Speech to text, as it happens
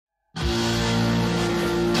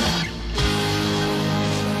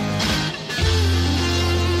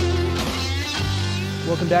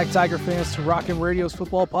Welcome back, Tiger fans, to Rockin' Radio's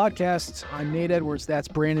football podcast. I'm Nate Edwards. That's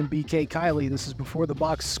Brandon BK Kiley. This is Before the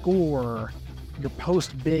Box Score, your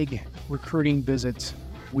post-big recruiting visit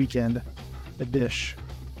weekend, the dish,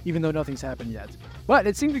 even though nothing's happened yet. But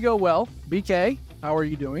it seemed to go well. BK, how are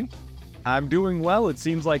you doing? I'm doing well. It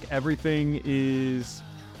seems like everything is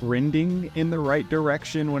trending in the right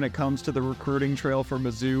direction when it comes to the recruiting trail for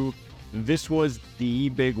Mizzou. This was the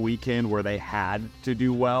big weekend where they had to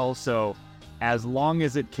do well, so as long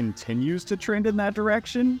as it continues to trend in that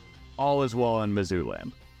direction, all is well in Mizzou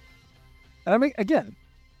land. And I mean, again,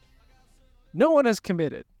 no one has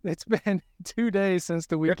committed. It's been 2 days since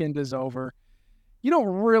the weekend is over. You don't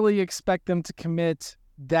really expect them to commit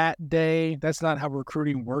that day. That's not how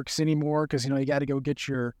recruiting works anymore, because, you got to go get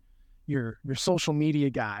your social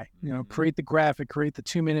media guy, create the graphic, create the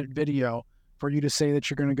 2-minute video for you to say that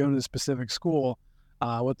you're going to go to the specific school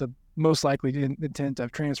with the most likely intent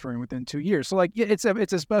of transferring within 2 years. So,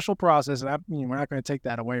 it's a special process, and we're not going to take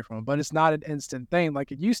that away from them, but it's not an instant thing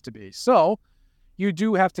like it used to be. So you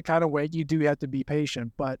do have to kind of wait. You do have to be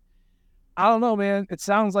patient. But I don't know, man. It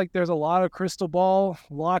sounds like there's a lot of crystal ball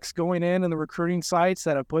locks going in the recruiting sites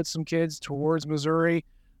that have put some kids towards Missouri.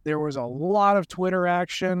 There was a lot of Twitter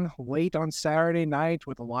action late on Saturday night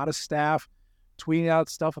with a lot of staff tweeting out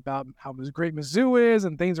stuff about how great Mizzou is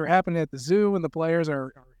and things are happening at the zoo, and the players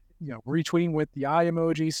are retweeting with the eye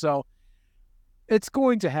emoji. So it's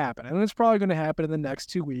going to happen, and it's probably going to happen in the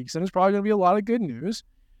next 2 weeks, and it's probably going to be a lot of good news.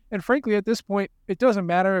 And frankly, at this point, it doesn't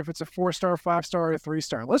matter if it's a 4-star, 5-star, or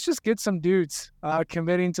 3-star. Let's just get some dudes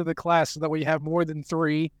committing to the class so that we have more than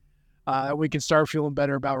 3. We can start feeling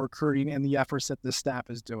better about recruiting and the efforts that the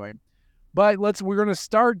staff is doing. But we're going to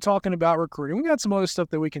start talking about recruiting. We got some other stuff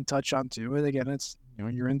that we can touch on too. And again, it's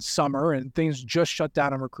you're in summer and things just shut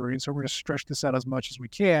down on recruiting, so we're going to stretch this out as much as we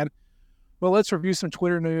can. But let's review some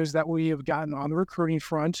Twitter news that we have gotten on the recruiting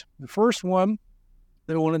front. The first one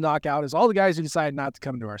that we want to knock out is all the guys who decided not to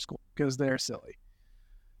come to our school because they're silly.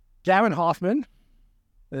 Gavin Hoffman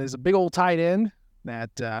is a big old tight end that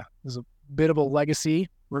is a bit of a legacy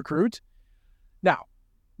recruit. Now,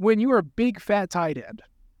 when you're a big fat tight end,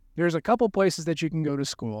 there's a couple places that you can go to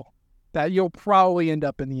school that you'll probably end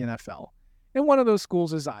up in the NFL. And one of those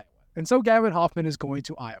schools is Iowa. And so Gavin Hoffman is going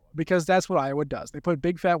to Iowa because that's what Iowa does. They put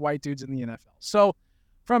big fat white dudes in the NFL. So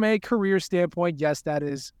from a career standpoint, yes, that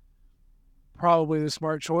is probably the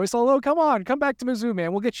smart choice. Although, come back to Mizzou,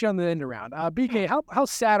 man. We'll get you on the end around. BK, how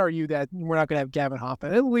sad are you that we're not going to have Gavin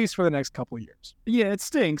Hoffman, at least for the next couple of years? Yeah, it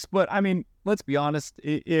stinks. But, let's be honest.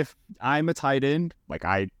 If I'm a tight end,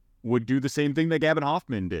 I would do the same thing that Gavin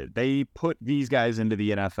Hoffman did. They put these guys into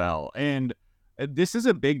the NFL. And this is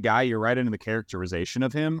a big guy. You're right into the characterization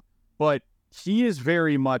of him. But he is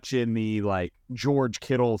very much in the, George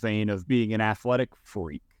Kittle vein of being an athletic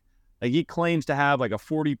freak. He claims to have, a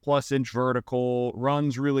 40-plus inch vertical,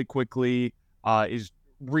 runs really quickly, is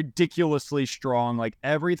ridiculously strong.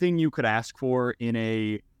 Everything you could ask for in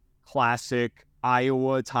a classic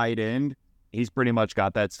Iowa tight end, he's pretty much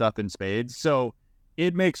got that stuff in spades. So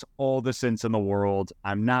it makes all the sense in the world.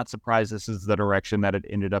 I'm not surprised this is the direction that it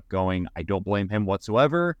ended up going. I don't blame him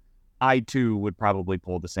whatsoever. I, too, would probably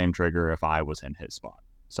pull the same trigger if I was in his spot.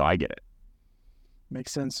 So I get it.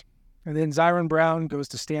 Makes sense. And then Zyron Brown goes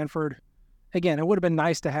to Stanford. Again, it would have been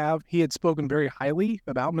nice to have. He had spoken very highly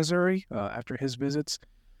about Missouri after his visits.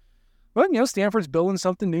 But, Stanford's building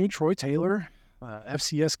something new. Troy Taylor,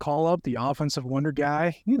 FCS call-up, the offensive wonder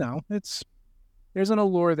guy. There's an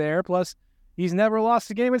allure there. Plus, he's never lost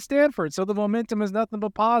a game at Stanford, so the momentum is nothing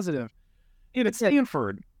but positive. It's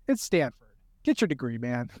Stanford. It's Stanford. Get your degree,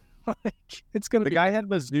 man. It's going to be... The guy had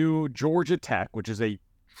Mizzou, Georgia Tech, which is a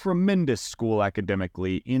tremendous school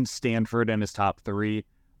academically, in Stanford in his top 3.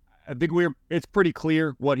 I think it's pretty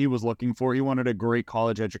clear what he was looking for. He wanted a great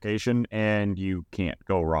college education, and you can't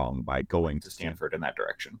go wrong by going to Stanford in that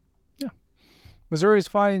direction. Yeah. Missouri's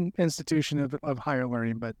a fine institution of higher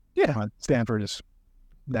learning, but Stanford is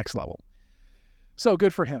next level. So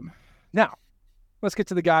good for him. Now, let's get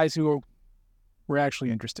to the guys who we're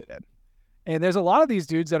actually interested in. And there's a lot of these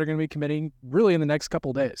dudes that are going to be committing really in the next couple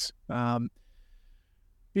of days.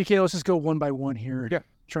 BK, let's just go one by one here. Yeah.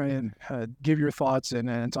 Try and give your thoughts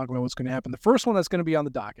and talk about what's going to happen. The first one that's going to be on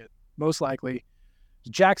the docket, most likely, is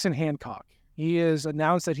Jackson Hancock. He has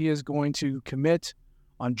announced that he is going to commit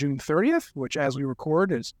on June 30th, which as we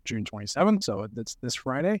record is June 27th, so that's this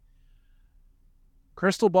Friday.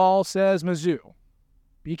 Crystal Ball says Mizzou.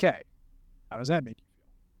 BK, how does that make you feel?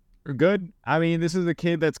 Good. This is a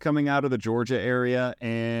kid that's coming out of the Georgia area,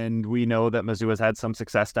 and we know that Mizzou has had some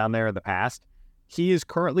success down there in the past. He is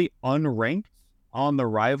currently unranked on the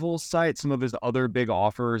Rivals site. Some of his other big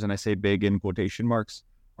offers, and I say big in quotation marks,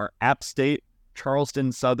 are App State,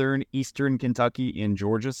 Charleston Southern, Eastern Kentucky, and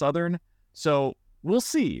Georgia Southern. So we'll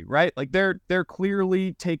see, right? Like they're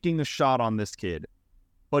clearly taking a shot on this kid.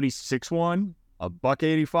 But he's 6'1",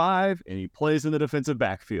 $185, and he plays in the defensive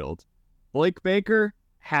backfield. Blake Baker,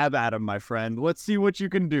 have at him, my friend. Let's see what you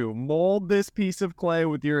can do. Mold this piece of clay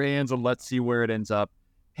with your hands, and let's see where it ends up.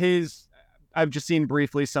 I've just seen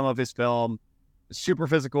briefly some of his film. Super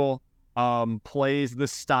physical, plays the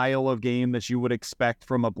style of game that you would expect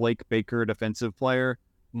from a Blake Baker defensive player.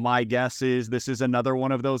 My guess is this is another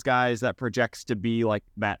one of those guys that projects to be like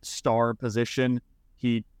that star position.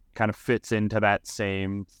 He kind of fits into that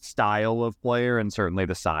same style of player, and certainly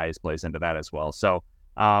the size plays into that as well. So,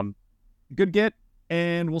 good get,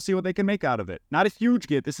 and we'll see what they can make out of it. Not a huge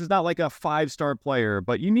get. This is not like a 5-star player,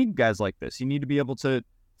 but you need guys like this. You need to be able to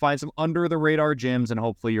find some under-the-radar gems, and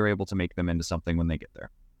hopefully you're able to make them into something when they get there.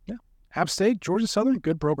 Yeah. App State, Georgia Southern,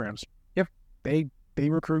 good programs. Yep. They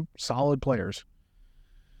recruit solid players.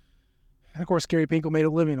 And, of course, Gary Pinkel made a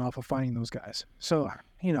living off of finding those guys. So,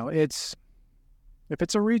 if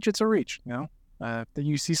it's a reach, it's a reach. If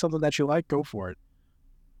you see something that you like, go for it.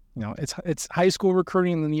 It's high school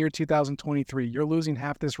recruiting in the year 2023. You're losing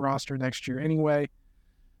half this roster next year anyway.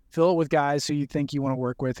 Fill it with guys who you think you want to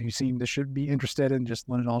work with, who seem to should be interested, and just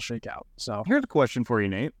let it all shake out. So here's a question for you,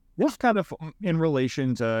 Nate. What's kind of in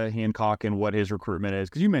relation to Hancock and what his recruitment is?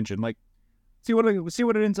 Because you mentioned see what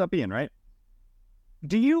it ends up being, right?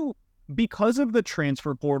 Do you? Because of the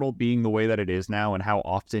transfer portal being the way that it is now and how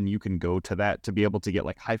often you can go to that to be able to get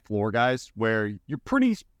like high floor guys where you're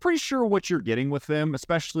pretty sure what you're getting with them,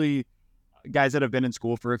 especially guys that have been in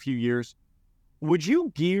school for a few years, would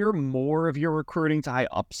you gear more of your recruiting to high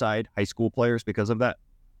upside high school players because of that?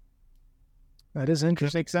 That is interesting.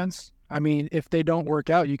 Does that make sense? I mean, if they don't work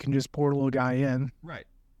out, you can just portal a guy in. Right.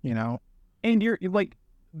 And you're like,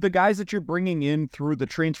 the guys that you're bringing in through the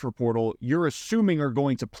transfer portal, you're assuming are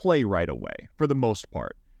going to play right away for the most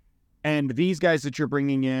part. And these guys that you're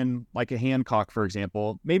bringing in, like a Hancock, for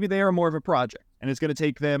example, maybe they are more of a project, and it's going to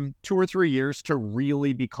take them 2 or 3 years to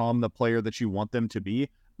really become the player that you want them to be.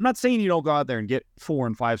 I'm not saying you don't go out there and get 4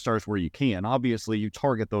 and 5 stars where you can. Obviously, you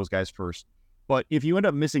target those guys first. But if you end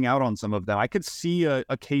up missing out on some of them, I could see a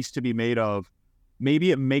case to be made of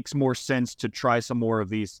maybe it makes more sense to try some more of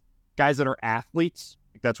these guys that are athletes.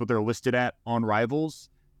 That's what they're listed at on Rivals.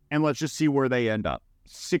 And let's just see where they end up.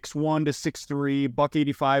 6'1" to 6'3",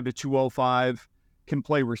 $185 to 205, can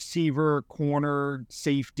play receiver, corner,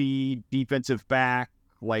 safety, defensive back.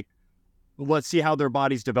 Like, let's see how their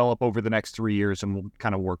bodies develop over the next 3 years, and we'll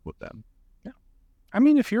kind of work with them. Yeah. I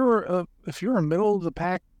mean, if you're a middle of the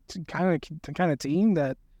pack kind of team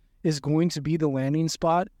that is going to be the landing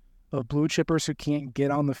spot of blue chippers who can't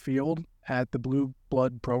get on the field at the blue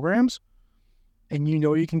blood programs, and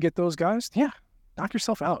you can get those guys, yeah, knock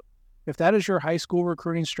yourself out. If that is your high school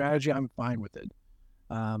recruiting strategy, I'm fine with it.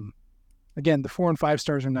 Again, the 4 and 5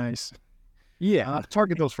 stars are nice. Yeah,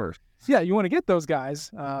 target those first. Yeah, you want to get those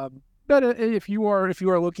guys. But if you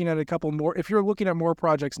are looking at a couple more, if you're looking at more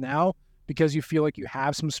projects now because you feel like you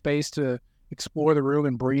have some space to explore the room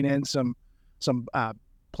and bring in some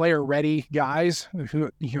player ready guys who,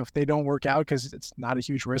 if they don't work out because it's not a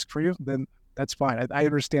huge risk for you, then that's fine. I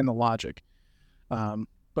understand the logic.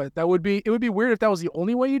 But it would be weird if that was the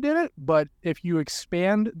only way you did it. But if you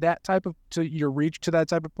expand that to your reach to that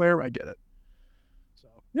type of player, I get it. So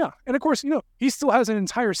yeah, and of course, he still has an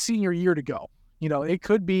entire senior year to go. It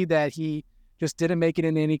could be that he just didn't make it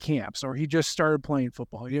in any camps, or he just started playing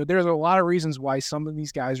football. There's a lot of reasons why some of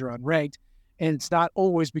these guys are unranked, and it's not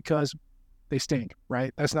always because they stink,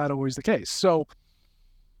 right? That's not always the case. So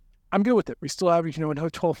I'm good with it. We still have,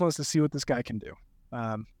 12 months to see what this guy can do.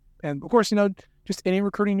 And of course, just any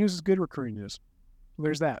recruiting news is good recruiting news. So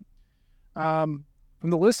there's that. From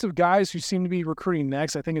the list of guys who seem to be recruiting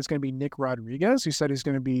next, I think it's going to be Nick Rodriguez, who said he's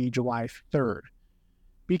going to be July 3rd.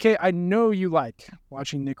 BK, I know you like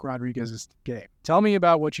watching Nick Rodriguez's game. Tell me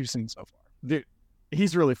about what you've seen so far. Dude,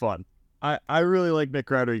 he's really fun. I really like Nick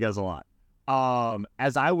Rodriguez a lot.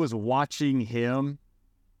 As I was watching him,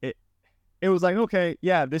 it was like, okay,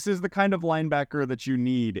 yeah, this is the kind of linebacker that you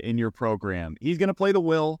need in your program. He's going to play the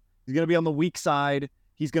will. He's going to be on the weak side.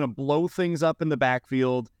 He's going to blow things up in the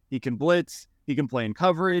backfield. He can blitz. He can play in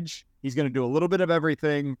coverage. He's going to do a little bit of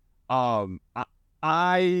everything.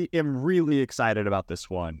 I am really excited about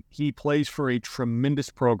this one. He plays for a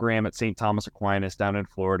tremendous program at St. Thomas Aquinas down in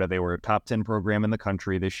Florida. They were a top 10 program in the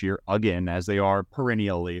country this year, again, as they are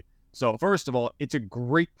perennially. So first of all, it's a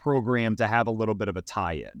great program to have a little bit of a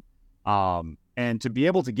tie-in. And to be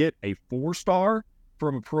able to get a 4-star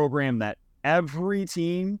from a program that every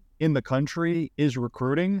team in the country is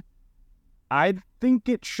recruiting, I think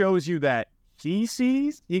it shows you that he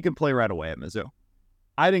sees he can play right away at Mizzou.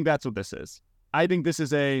 I think that's what this is. I think this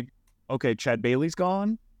is okay, Chad Bailey's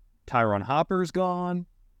gone. Tyron Hopper's gone.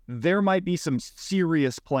 There might be some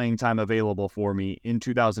serious playing time available for me in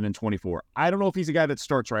 2024. I don't know if he's a guy that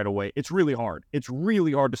starts right away. It's really hard. It's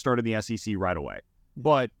really hard to start in the SEC right away.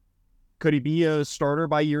 But could he be a starter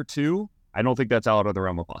by year 2? I don't think that's out of the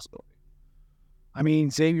realm of possibility. I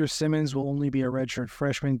mean, Xavier Simmons will only be a redshirt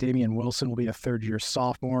freshman. Damian Wilson will be a third-year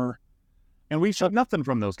sophomore. And we've shot nothing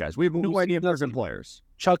from those guys. We have no idea if they're good players.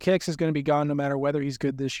 Chuck Hicks is going to be gone no matter whether he's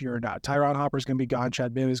good this year or not. Tyron Hopper is going to be gone.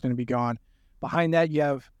 Chad Bailey is going to be gone. Behind that, you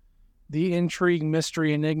have the intrigue,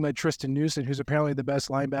 mystery, enigma, Tristan Newson, who's apparently the best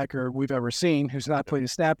linebacker we've ever seen, who's not played a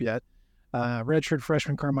snap yet. Redshirt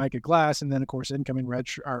freshman Carmicah Glass, and then, of course, incoming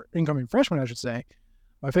freshman, I should say,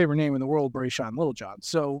 my favorite name in the world, Brayshawn Littlejohn.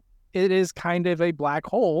 So it is kind of a black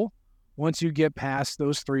hole once you get past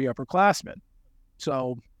those 3 upperclassmen.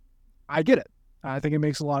 So I get it. I think it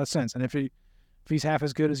makes a lot of sense. And if he's half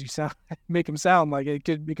as good as you make him sound like, it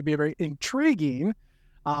could be a very intriguing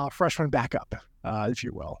freshman backup, if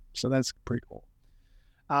you will. So that's pretty cool.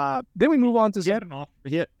 Then we move on to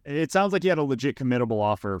it sounds like he had a legit committable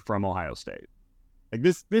offer from Ohio State. Like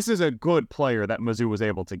this is a good player that Mizzou was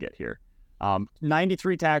able to get here.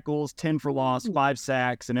 93 tackles, 10 for loss, 5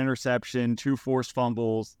 sacks, an interception, 2 forced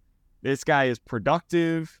fumbles. This guy is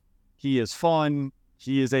productive. He is fun.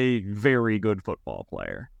 He is a very good football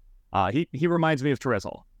player. He reminds me of Terez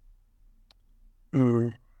Hall.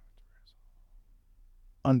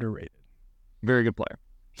 Underrated. Very good player.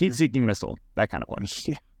 Heat-seeking missile, that kind of player.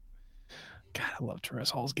 Yeah. God, I love Terez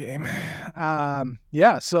Hall's game.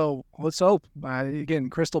 Yeah, so let's hope. Again,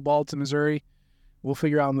 crystal ball to Missouri. We'll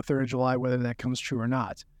figure out on the 3rd of July whether that comes true or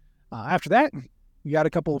not. After that, we got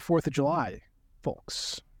a couple of 4th of July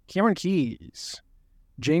folks. Cameron Keys,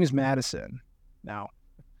 James Madison. Now,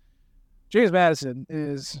 James Madison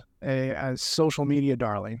is a social media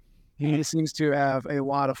darling. He seems to have a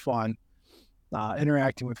lot of fun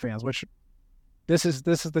interacting with fans, which this is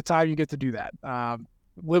the time you get to do that.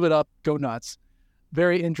 Live it up, go nuts.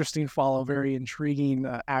 Very interesting follow, very intriguing,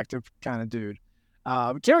 active kind of dude.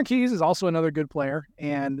 Cameron Keys is also another good player,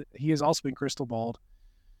 and he has also been crystal balled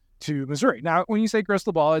to Missouri. Now, when you say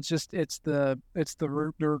crystal ball, it's the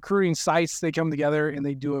recruiting sites. They come together and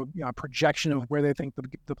they do a projection of where they think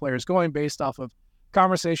the player is going based off of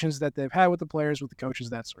conversations that they've had with the players, with the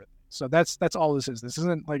coaches, that sort of thing. So that's all this is. This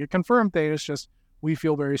isn't like a confirmed thing. It's just we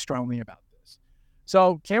feel very strongly about this.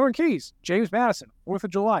 So Cameron Keys, James Madison, 4th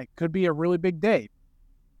of July could be a really big day.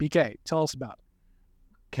 BK, tell us about it.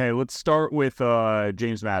 Okay, let's start with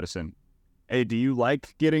James Madison. Hey, do you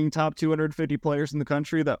like getting top 250 players in the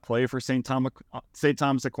country that play for St.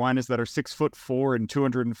 Thomas Aquinas that are 6'4" and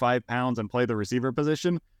 205 pounds and play the receiver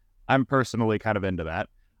position? I'm personally kind of into that.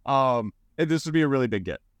 This would be a really big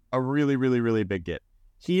get. A really, really, really big get.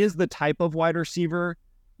 He is the type of wide receiver.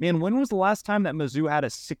 Man, when was the last time that Mizzou had a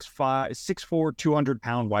 6'4",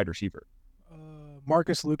 200-pound wide receiver?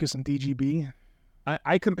 Marcus Lucas and DGB.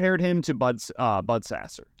 I compared him to Bud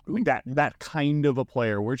Sasser. Like that kind of a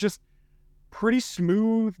player. We're just pretty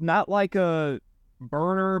smooth, not like a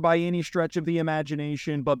burner by any stretch of the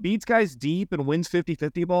imagination, but beats guys deep and wins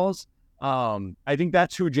 50-50 balls. I think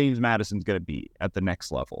that's who James Madison's going to be at the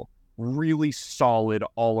next level. Really solid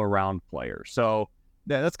all-around player. So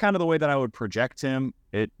that's kind of the way that I would project him.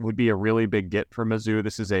 It would be a really big get for Mizzou.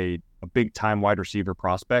 This is a big-time wide receiver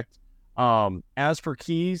prospect. As for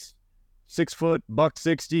Keys, 6 foot,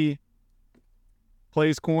 $160,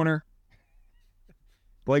 plays corner.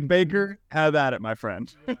 Blake Baker, have at it, my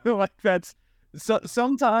friend. Like that's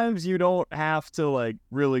sometimes you don't have to like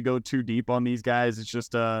really go too deep on these guys. It's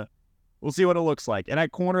just we'll see what it looks like. And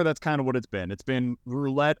at corner, that's kind of what it's been. It's been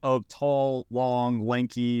roulette of tall, long,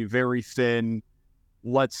 lanky, very thin.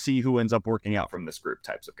 Let's see who ends up working out from this group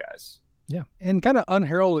types of guys. Yeah, and kind of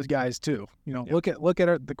unheralded guys too. You know, look at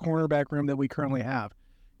the cornerback room that we currently have.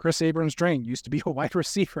 Chris Abrams-Drain used to be a wide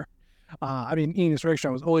receiver. I mean, Enos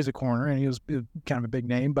Rickstrom was always a corner, and he was kind of a big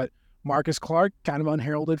name. But Marcus Clark, kind of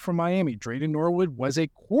unheralded from Miami. Drayden Norwood was a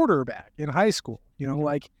quarterback in high school. You know,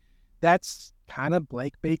 like that's kind of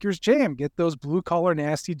Blake Baker's jam. Get those blue-collar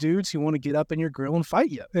nasty dudes who want to get up in your grill and fight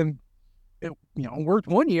you. And it, worked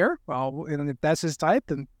one year. Well, and if that's his type,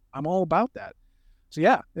 then I'm all about that. So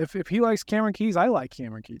yeah, if he likes Cameron Keys, I like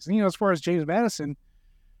Cameron Keys. And as far as James Madison,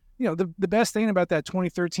 the best thing about that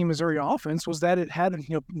 2013 Missouri offense was that it had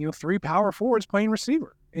 3 power forwards playing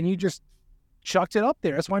receiver, and you just chucked it up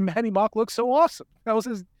there. That's why Matty Mock looked so awesome. That was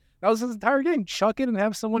his entire game. Chuck it and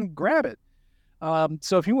have someone grab it.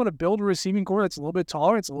 So if you want to build a receiving core that's a little bit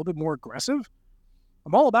taller, it's a little bit more aggressive,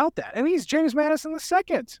 I'm all about that. And he's James Madison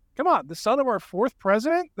II. Come on, the son of our 4th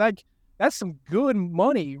president. Like, that's some good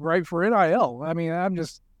money, right, for NIL. I mean,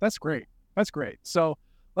 that's great. That's great. So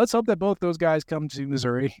let's hope that both those guys come to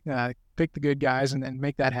Missouri, pick the good guys, and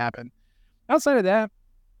make that happen. Outside of that,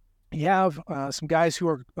 you have some guys who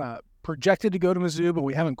are projected to go to Mizzou, but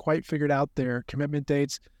we haven't quite figured out their commitment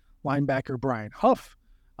dates. Linebacker Brian Huff,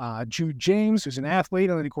 Jude James, who's an athlete,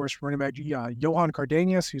 and then, of course, running back Johan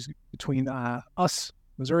Cardenas, who's between us,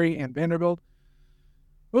 Missouri, and Vanderbilt.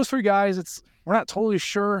 Those 3 guys, we're not totally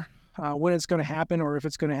sure when it's going to happen or if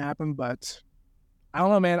it's going to happen, but I don't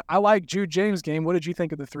know, man. I like Jude James' game. What did you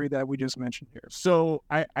think of the 3 that we just mentioned here? So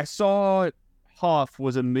I saw Huff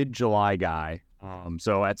was a mid-July guy.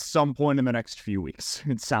 So at some point in the next few weeks,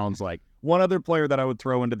 it sounds like. One other player that I would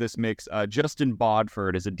throw into this mix, Justin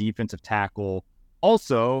Bodford, is a defensive tackle.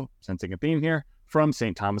 Also, sensing a theme here, from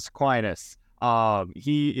St. Thomas Aquinas.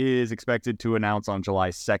 He is expected to announce on July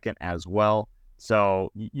 2nd as well.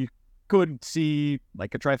 So you could see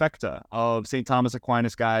like a trifecta of St. Thomas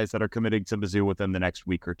Aquinas guys that are committing to Mizzou within the next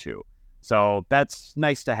week or two. So that's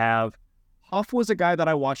nice to have. Huff was a guy that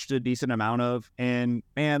I watched a decent amount of. And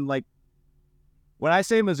man, like, when I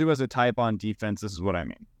say Mizzou has a type on defense, this is what I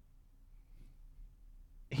mean.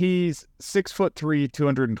 He's 6'3",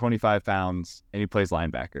 225 pounds, and he plays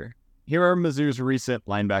linebacker. Here are Mizzou's recent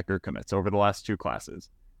linebacker commits over the last 2 classes.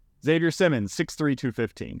 Xavier Simmons, 6'3",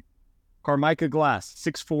 215. Carmicah Glass,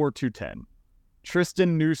 6'4", 210.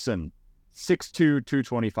 Tristan Newsom, 6'2",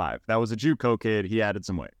 225. That was a JUCO kid. He added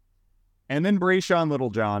some weight. And then Brayshawn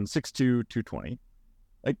Littlejohn, 6'2", 220.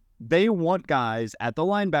 Like, they want guys at the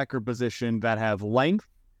linebacker position that have length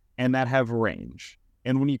and that have range.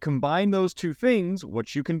 And when you combine those 2 things,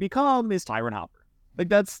 what you can become is Tyron Hopper. Like,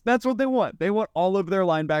 that's what they want. They want all of their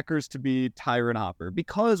linebackers to be Tyron Hopper,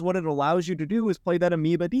 because what it allows you to do is play that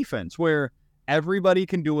amoeba defense where everybody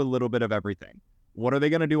can do a little bit of everything. What are they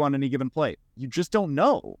going to do on any given play? You just don't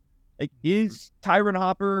know. Like, is Tyron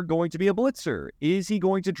Hopper going to be a blitzer? Is he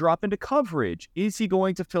going to drop into coverage? Is he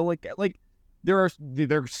going to feel like there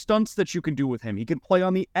are stunts that you can do with him. He can play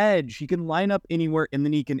on the edge. He can line up anywhere, and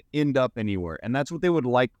then he can end up anywhere. And that's what they would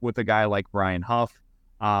like with a guy like Brian Huff.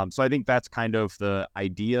 So I think that's kind of the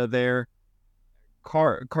idea there.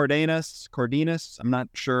 Cardenas, I'm not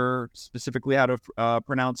sure specifically how to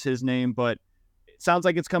pronounce his name, but it sounds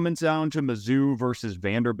like it's coming down to Mizzou versus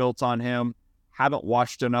Vanderbilt on him. Haven't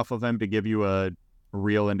watched enough of him to give you a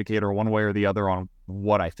real indicator one way or the other on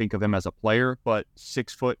what I think of him as a player, but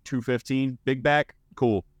 6 foot 215, big back,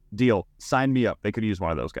 cool deal. Sign me up. They could use one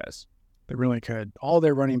of those guys. They really could. All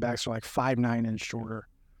their running backs are like 5'9" and shorter,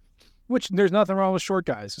 which there's nothing wrong with short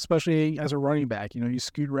guys, especially as a running back. You know, you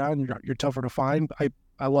scoot around, you're tougher to find.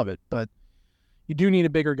 I love it, but you do need a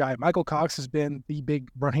bigger guy. Michael Cox has been the big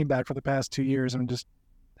running back for the past 2 years, and just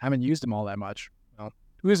haven't used him all that much.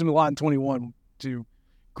 We used him a lot in 21 to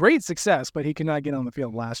great success, but he could not get on the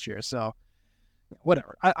field last year. So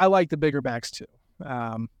whatever. I like the bigger backs too.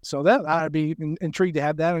 So that I'd be intrigued to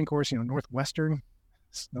have that. And of course, Northwestern,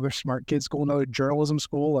 another smart kid school, another journalism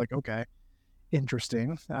school. Like, okay,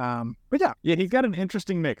 interesting. But yeah, he's got an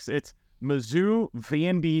interesting mix. It's Mizzou,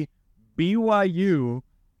 Vandy, BYU,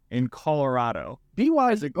 and Colorado.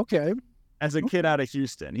 BYU, okay. As a kid out of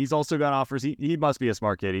Houston, he's also got offers. He must be a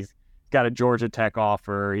smart kid. He's got a Georgia Tech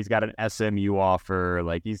offer. He's got an SMU offer.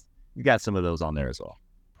 Like, he's got some of those on there as well.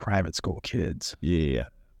 Private school kids. Yeah.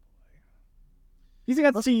 He's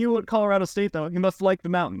got to see you at Colorado State, though. He must like the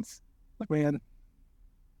mountains. Look, man,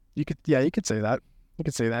 you could say that. You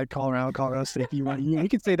could say that. Colorado State. You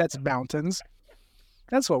could say that's mountains.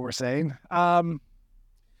 That's what we're saying. But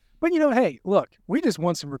hey, look, we just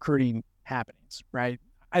want some recruiting happenings, right?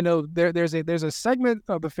 I know there's a segment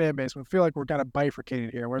of the fan base we feel like we're kind of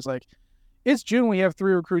bifurcated here, where it's like, it's June, we have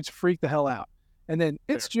 3 recruits, freak the hell out, and then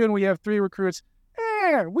it's June, we have 3 recruits,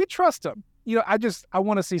 we trust them. I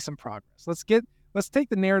want to see some progress. Let's take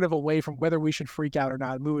the narrative away from whether we should freak out or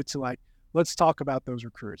not, and move it to like, let's talk about those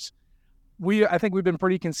recruits. I think we've been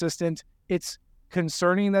pretty consistent. It's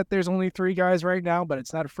concerning that there's only 3 guys right now, but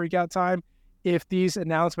it's not a freak out time. If these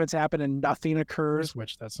announcements happen and nothing occurs,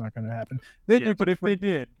 which that's not going to happen. But if they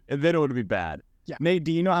did, then it would be bad. Yeah. Nate,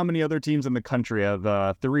 do you know how many other teams in the country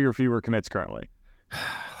have 3 or fewer commits currently?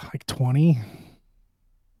 Like 20?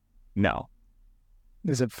 No.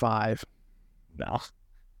 Is it 5? No.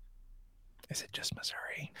 Is it just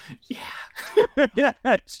Missouri? Yeah. Yeah,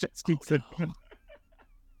 it's just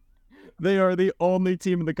They are the only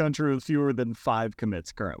team in the country with fewer than 5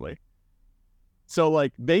 commits currently. So,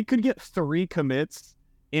 like, they could get 3 commits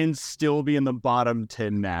and still be in the bottom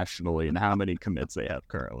 10 nationally in how many commits they have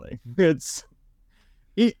currently.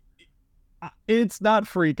 It's not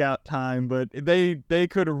freak out time, but they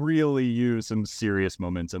could really use some serious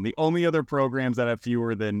momentum. The only other programs that have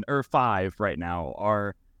fewer than, or 5 right now,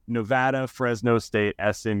 are Nevada, Fresno State,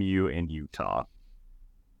 SMU, and Utah.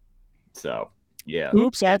 So, yeah.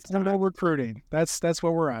 Oops, all portal recruiting. That's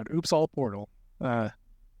where we're at. Oops, all portal.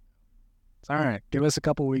 It's all right. Give us a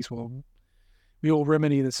couple weeks. We will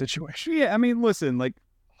remedy the situation. Yeah, I mean, listen, like,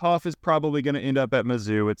 Huff is probably going to end up at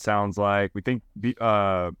Mizzou, it sounds like. We think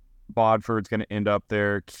Bodford's going to end up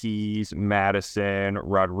there. Keys, Madison,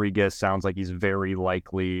 Rodriguez sounds like he's very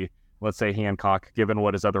likely. Let's say Hancock, given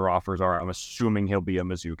what his other offers are, I'm assuming he'll be a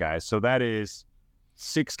Mizzou guy. So that is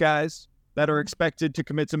 6 guys that are expected to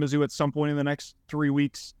commit to Mizzou at some point in the next 3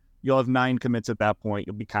 weeks. You'll have 9 commits at that point.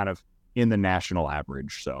 You'll be kind of in the national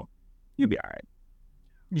average. So you'll be all right.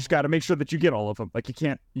 You just got to make sure that you get all of them. Like, you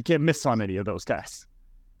can't miss on any of those guys.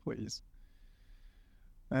 Please.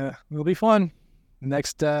 It'll be fun.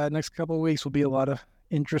 Next couple of weeks will be a lot of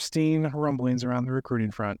interesting rumblings around the recruiting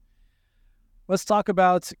front. Let's talk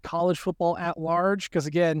about college football at large, because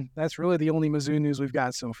again, that's really the only Mizzou news we've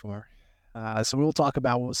got so far. So we'll talk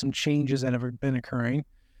about some changes that have been occurring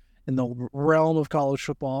in the realm of college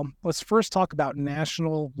football. Let's first talk about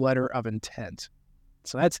National Letter of Intent.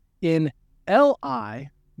 So that's NLI,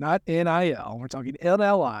 not NIL. We're talking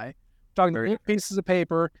NLI. We're talking 8 pieces of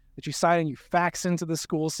paper that you sign and you fax into the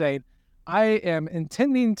school saying, I am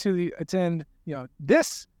intending to attend,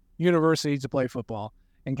 this university to play football,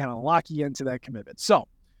 and kind of lock you into that commitment. So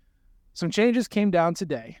some changes came down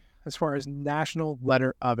today as far as National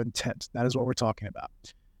Letter of Intent. That is what we're talking about.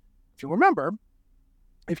 If you remember,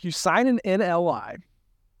 if you sign an NLI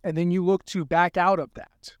and then you look to back out of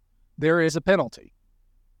that, there is a penalty.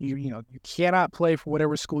 You cannot play for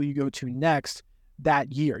whatever school you go to next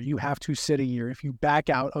that year. You have to sit a year if you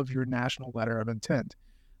back out of your National Letter of Intent.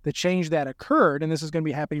 The change that occurred, and this is going to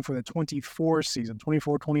be happening for the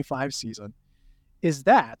 24-25 season, is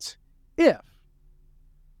that if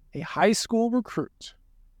a high school recruit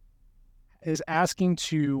is asking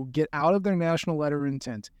to get out of their National Letter of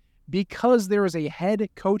Intent because there is a head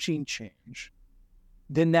coaching change,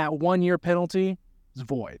 then that 1-year penalty is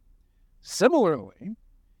void. Similarly,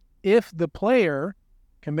 if the player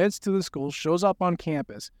commits to the school, shows up on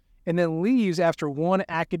campus, and then leaves after 1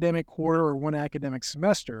 academic quarter or 1 academic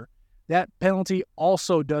semester, that penalty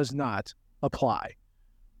also does not apply.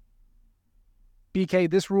 BK,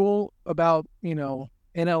 this rule about,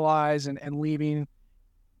 NLIs and leaving,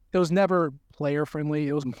 it was never player friendly.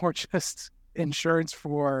 It was more just insurance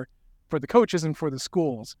for the coaches and for the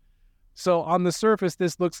schools. So on the surface,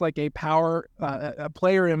 this looks like a player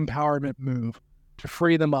empowerment move to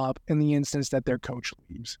free them up in the instance that their coach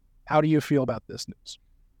leaves. How do you feel about this news?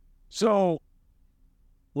 So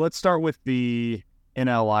let's start with the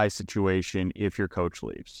NLI situation if your coach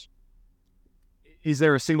leaves. Is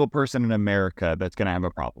there a single person in America that's going to have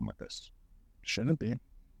a problem with this? Shouldn't be.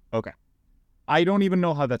 Okay. I don't even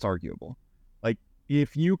know how that's arguable. Like,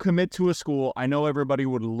 if you commit to a school, I know everybody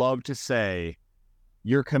would love to say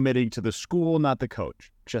you're committing to the school, not the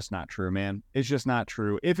coach. Just not true, man. It's just not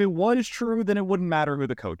true. If it was true, then it wouldn't matter who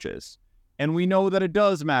the coach is. And we know that it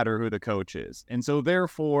does matter who the coach is. And so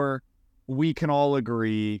therefore, we can all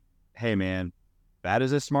agree, hey, man, that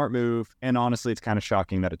is a smart move. And honestly, it's kind of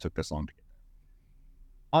shocking that it took this long to get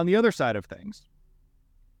there. On the other side of things,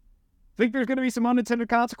 think there's going to be some unintended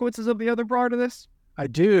consequences of the other part of this? I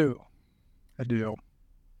do.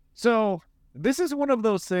 So this is one of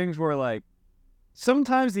those things where, like,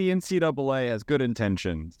 sometimes the NCAA has good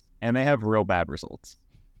intentions and they have real bad results.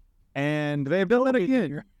 And they've done it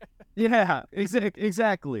again. Yeah,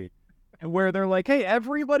 exactly. And where they're like, hey,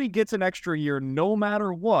 everybody gets an extra year no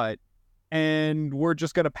matter what. And we're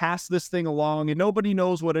just going to pass this thing along. And nobody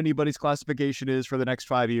knows what anybody's classification is for the next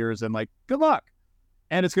 5 years. And, like, good luck.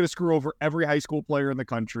 And it's going to screw over every high school player in the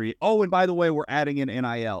country. Oh, and by the way, we're adding in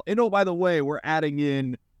NIL. And oh, by the way, we're adding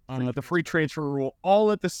in the free transfer rule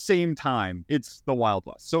all at the same time. It's the Wild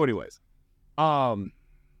West. So anyways,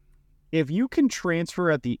 if you can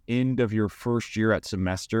transfer at the end of your first year at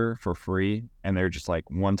semester for free, and they're just like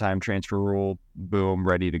one-time transfer rule, boom,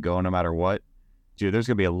 ready to go no matter what, dude, there's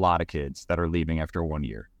going to be a lot of kids that are leaving after 1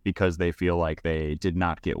 year because they feel like they did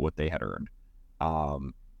not get what they had earned.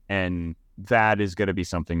 And that is going to be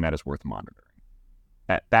something that is worth monitoring.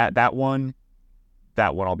 That one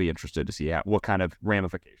I'll be interested to see what kind of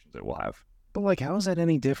ramifications it will have. But, like, how is that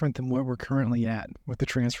any different than where we're currently at with the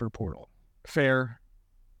transfer portal? Fair.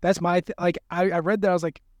 That's my I read that. I was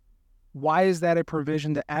like, why is that a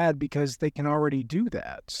provision to add? Because they can already do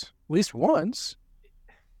that at least once.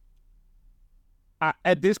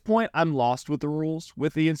 At this point, I'm lost with the rules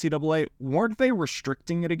with the NCAA. Weren't they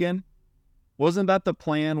restricting it again? Wasn't that the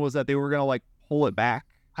plan? Was that they were going to like pull it back?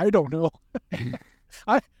 I don't know.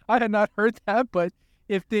 I had not heard that, but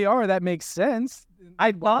if they are, that makes sense.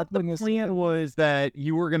 I thought the plan was that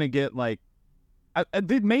you were going to get like,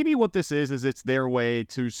 maybe what this is it's their way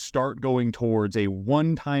to start going towards a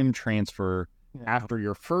one-time transfer after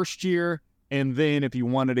your first year. And then if you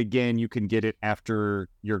want it again, you can get it after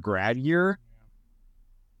your grad year.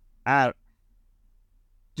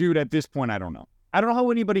 Dude, at this point, I don't know. I don't know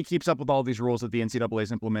how anybody keeps up with all these rules that the NCAA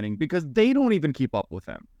is implementing because they don't even keep up with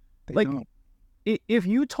them. If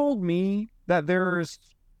you told me that there's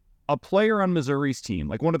a player on Missouri's team,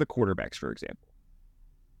 like one of the quarterbacks, for example,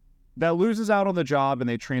 that loses out on the job and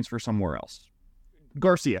they transfer somewhere else.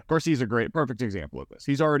 Garcia's a perfect example of this.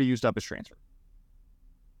 He's already used up his transfer.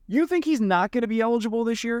 You think he's not going to be eligible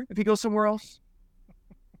this year if he goes somewhere else?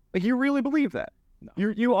 Like, you really believe that?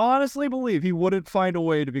 No. You honestly believe he wouldn't find a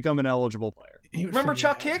way to become an eligible player? Remember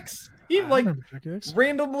Chuck Hicks? He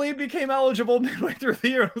randomly became eligible midway through the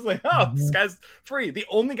year. I was like, oh, this guy's free. The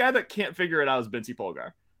only guy that can't figure it out is Bincy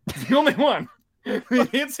Polgar. The only one. The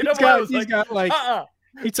NCAA was like,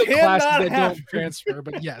 he took classes that don't transfer,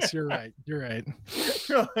 but yes, you're right. You're right.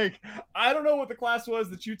 Like, I don't know what the class was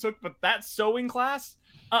that you took, but that sewing class,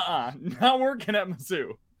 not working at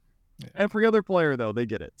Mizzou. Every other player, though, they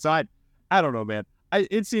get it. So I don't know, man.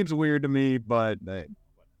 It seems weird to me, but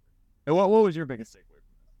what was your biggest takeaway?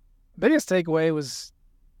 Biggest takeaway was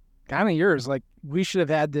kind of yours. Like, we should have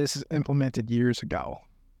had this implemented years ago,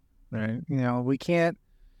 right? You know, you can't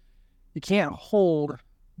hold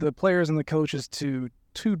the players and the coaches to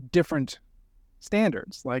two different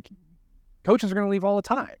standards. Like, coaches are going to leave all the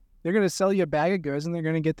time. They're going to sell you a bag of goods and they're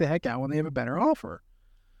going to get the heck out when they have a better offer.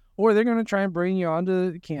 Or they're going to try and bring you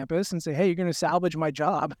onto campus and say, hey, you're going to salvage my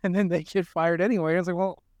job. And then they get fired anyway. It's like,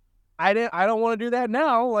 well, I don't want to do that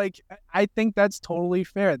now. Like, I think that's totally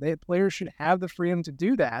fair. Players should have the freedom to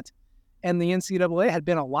do that. And the NCAA had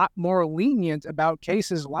been a lot more lenient about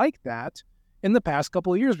cases like that in the past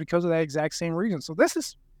couple of years because of that exact same reason. So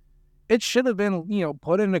it should have been,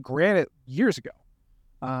 put into granite years ago.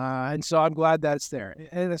 And so I'm glad that it's there.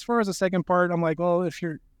 And as far as the second part, I'm like, well, if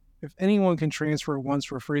anyone can transfer once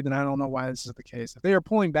for free, then I don't know why this is the case. If they are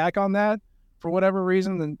pulling back on that for whatever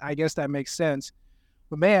reason, then I guess that makes sense.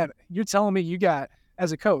 But man, you're telling me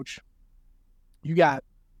as a coach, you got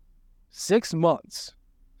 6 months.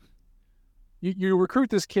 You recruit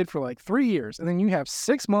this kid for like 3 years, and then you have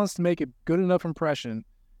 6 months to make a good enough impression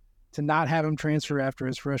to not have him transfer after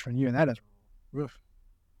his freshman year. And that is rough.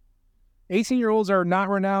 18-year-olds are not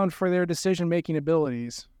renowned for their decision-making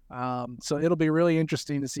abilities. So it'll be really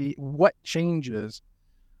interesting to see what changes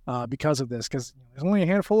because of this, because there's only a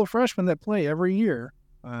handful of freshmen that play every year,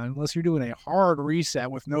 unless you're doing a hard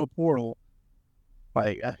reset with no portal.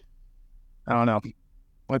 Like, I don't know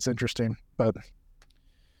what's interesting, but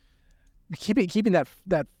keeping that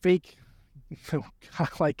fake,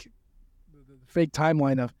 like the fake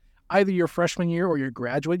timeline of either your freshman year or your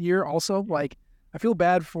graduate year. Also, like, I feel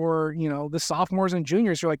bad for, the sophomores and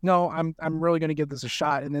juniors. You're like, no, I'm really going to give this a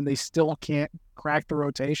shot. And then they still can't crack the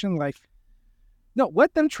rotation. Like, no,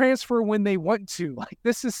 let them transfer when they want to. Like,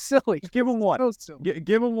 this is silly. Give them one.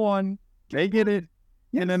 Give them one. They get it.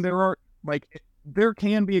 Yes. And then there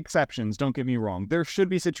can be exceptions. Don't get me wrong. There should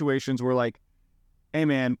be situations where, like, hey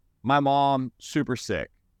man, my mom, super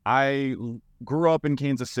sick. I grew up in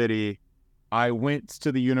Kansas City. I went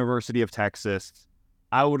to the University of Texas.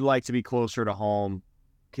 I would like to be closer to home.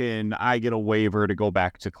 Can I get a waiver to go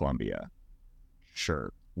back to Columbia?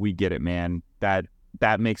 Sure. We get it, man. That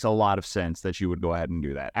makes a lot of sense that you would go ahead and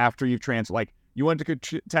do that. After you've like, you went to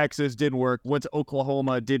Texas, didn't work. Went to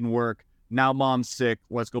Oklahoma, didn't work. Now mom's sick.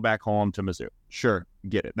 Let's go back home to Mizzou. Sure.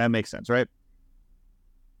 Get it. That makes sense, right?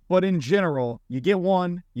 But in general, you get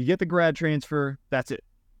one, you get the grad transfer. That's it.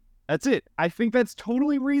 That's it. I think that's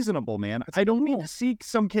totally reasonable, man. I don't need to see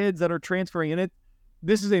some kids that are transferring in it.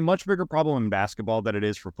 This is a much bigger problem in basketball than it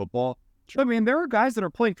is for football. I mean, there are guys that are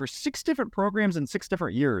playing for 6 different programs in 6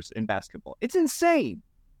 different years in basketball. It's insane.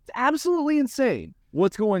 It's absolutely insane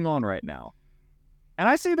what's going on right now. And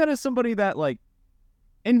I say that as somebody that, like,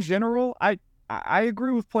 in general, I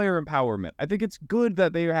agree with player empowerment. I think it's good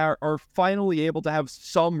that they are finally able to have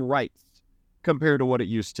some rights compared to what it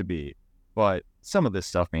used to be. But some of this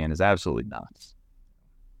stuff, man, is absolutely nuts.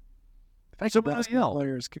 The fact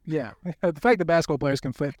that basketball players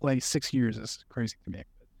can play 6 years is crazy to me.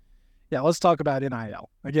 Yeah, let's talk about NIL.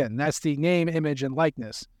 Again, that's the name, image, and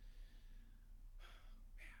likeness.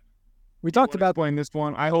 We talked about explain this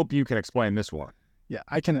one. I hope you can explain this one. Yeah,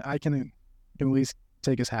 I can at least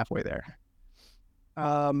take us halfway there.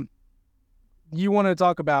 You want to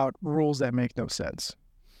talk about rules that make no sense.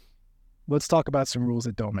 let's talk about some rules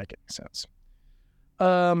that don't make any sense.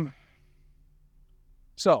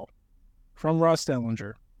 So, from Ross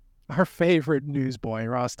Dellinger, our favorite newsboy,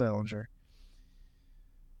 Ross Dellinger.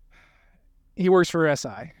 He works for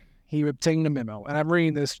SI. He obtained a memo, and I'm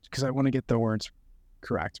reading this because I want to get the words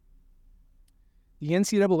correct. The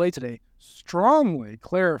NCAA today strongly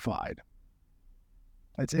clarified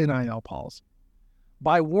its NIL policy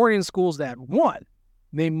by warning schools that, one,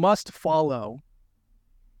 they must follow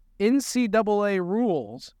NCAA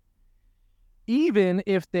rules even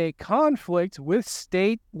if they conflict with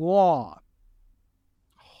state law.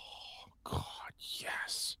 Oh, God,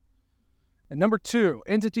 yes. And number two,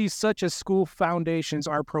 entities such as school foundations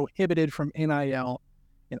are prohibited from NIL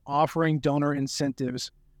and offering donor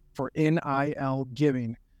incentives for NIL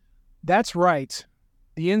giving. That's right.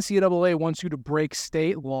 The NCAA wants you to break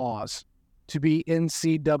state laws to be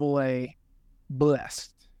NCAA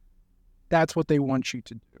blessed. That's what they want you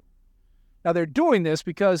to do. Now, they're doing this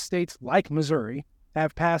because states like Missouri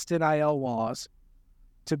have passed NIL laws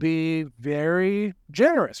to be very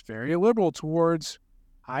generous, very liberal towards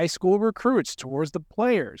high school recruits, towards the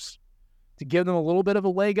players, to give them a little bit of a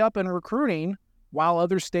leg up in recruiting while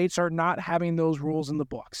other states are not having those rules in the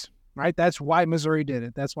books, right? That's why Missouri did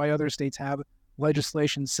it. That's why other states have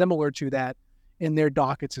legislation similar to that in their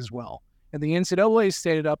dockets as well. And the NCAA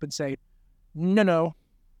stayed up and said, no.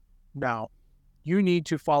 You need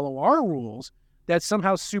to follow our rules that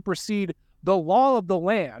somehow supersede the law of the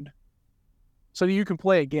land so that you can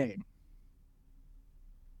play a game.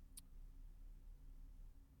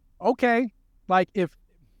 Okay, like if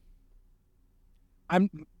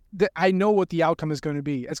I know what the outcome is going to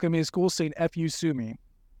be. It's going to be a school saying, F you, sue me,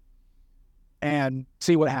 and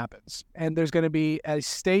see what happens. And there's going to be a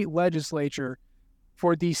state legislature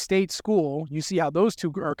for the state school. You see how those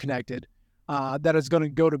two are connected. That is going to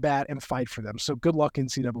go to bat and fight for them. So good luck,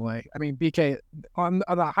 NCAA. I mean, BK, on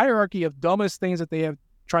the hierarchy of dumbest things that they have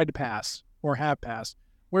tried to pass or have passed,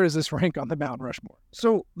 where does this rank on the Mount Rushmore?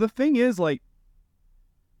 So the thing is, like,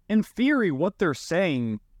 in theory, what they're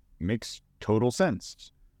saying makes total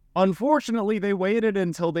sense. Unfortunately, they waited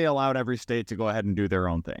until they allowed every state to go ahead and do their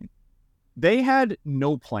own thing. They had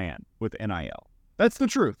no plan with NIL. That's the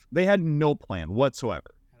truth. They had no plan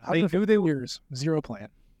whatsoever. They knew they were zero plan.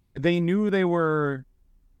 They knew they were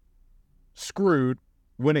screwed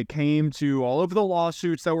when it came to all of the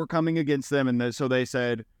lawsuits that were coming against them. And so they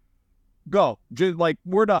said, go, just like,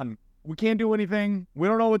 we're done. We can't do anything. We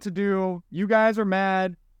don't know what to do. You guys are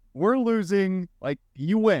mad. We're losing. Like,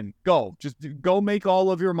 you win. Go. Just go make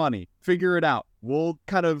all of your money. Figure it out. We'll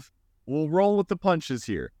roll with the punches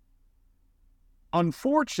here.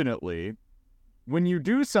 Unfortunately, when you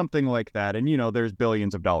do something like that, and, there's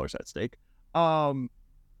billions of dollars at stake,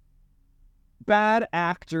 bad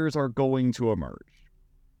actors are going to emerge,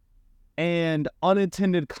 and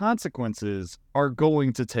unintended consequences are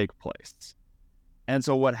going to take place. And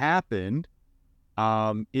so what happened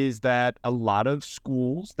is that a lot of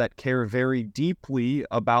schools that care very deeply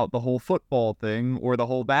about the whole football thing or the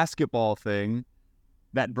whole basketball thing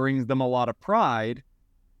that brings them a lot of pride,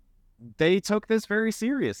 they took this very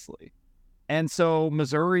seriously. And so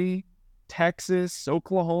Missouri, Texas,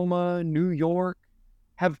 Oklahoma, New York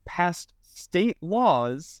have passed state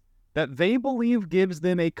laws that they believe gives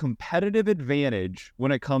them a competitive advantage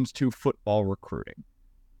when it comes to football recruiting.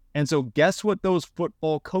 And so guess what those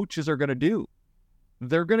football coaches are going to do?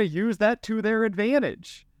 They're going to use that to their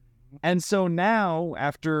advantage. And so now,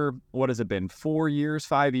 after, what has it been, 4 years,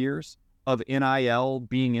 5 years of NIL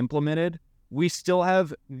being implemented, we still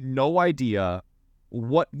have no idea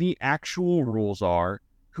what the actual rules are,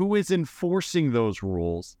 who is enforcing those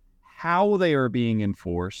rules, how they are being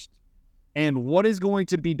enforced, and what is going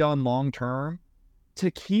to be done long-term to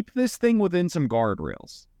keep this thing within some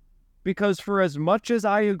guardrails. Because for as much as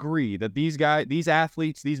I agree that these guys, these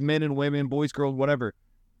athletes, these men and women, boys, girls, whatever,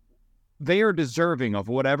 they are deserving of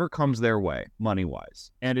whatever comes their way,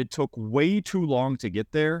 money-wise, and it took way too long to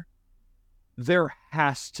get there, there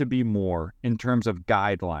has to be more in terms of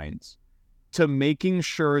guidelines to making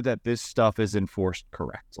sure that this stuff is enforced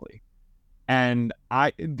correctly. And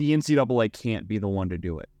the NCAA can't be the one to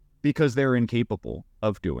do it because they're incapable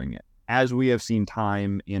of doing it, as we have seen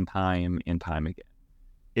time and time and time again.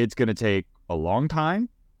 It's going to take a long time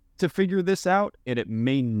to figure this out, and it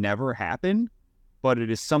may never happen, but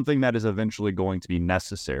it is something that is eventually going to be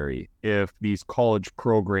necessary if these college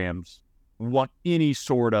programs want any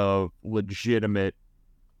sort of legitimate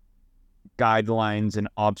guidelines and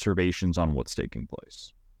observations on what's taking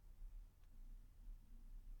place.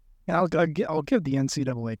 I'll give the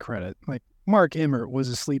NCAA credit. Like, Mark Emmert was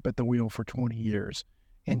asleep at the wheel for 20 years,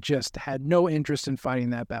 and just had no interest in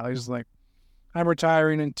fighting that battle. He's like, I'm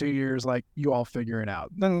retiring in 2 years. Like, you all figure it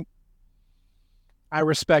out. Then I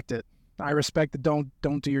respect it. I respect that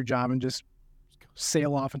don't do your job and just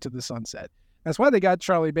sail off into the sunset. That's why they got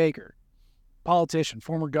Charlie Baker, politician,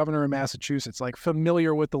 former governor of Massachusetts, like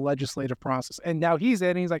familiar with the legislative process. And now he's in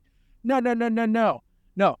and he's like,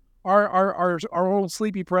 no. Our old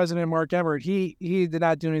sleepy president, Mark Emmert, he did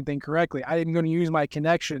not do anything correctly. I'm going to use my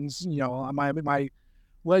connections, my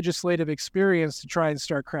legislative experience to try and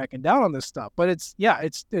start cracking down on this stuff. But it's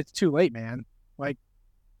too late, man. Like,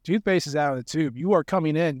 toothpaste is out of the tube. You are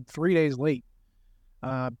coming in 3 days late.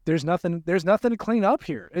 There's nothing to clean up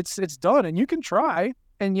here. It's done, and you can try.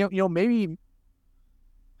 And maybe,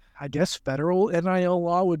 I guess federal NIL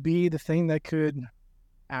law would be the thing that could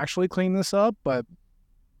actually clean this up. But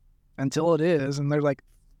until it is, and there's like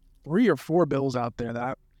 3 or 4 bills out there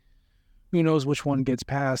that who knows which one gets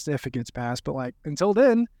passed, if it gets passed. But like, until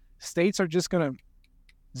then, states are just going to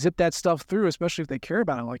zip that stuff through, especially if they care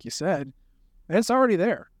about it, like you said. And it's already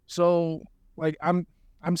there. So, like, I'm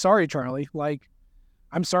sorry, Charlie. Like,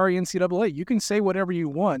 I'm sorry, NCAA. You can say whatever you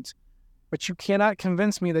want, but you cannot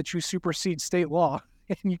convince me that you supersede state law,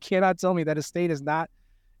 and you cannot tell me that a state is not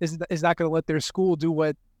going to let their school do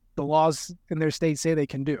what the laws in their state say they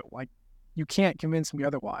can do. Like, you can't convince me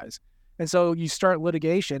otherwise. And so you start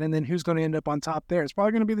litigation, and then who's going to end up on top there? It's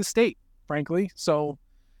probably going to be the state, frankly. So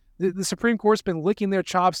the Supreme Court's been licking their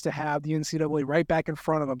chops to have the NCAA right back in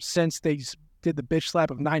front of them since they did the bitch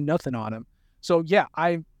slap of 9-0 on him. So yeah,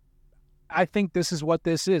 I think this is what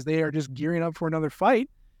this is. They are just gearing up for another fight,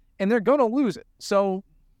 and they're going to lose it. So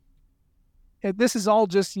if this is all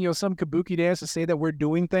just, some kabuki dance to say that we're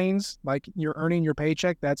doing things, like you're earning your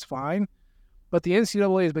paycheck, that's fine. But the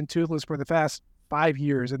NCAA has been toothless for the past 5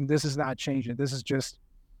 years, and this is not changing. This is just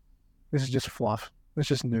fluff. It's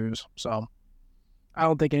just news. So I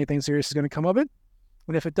don't think anything serious is going to come of it.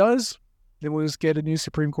 And if it does, then we'll just get a new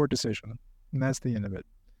Supreme Court decision. And that's the end of it.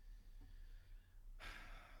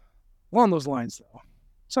 Along those lines, though,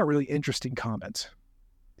 it's a really interesting comment.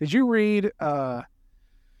 Did you read the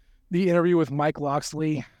interview with Mike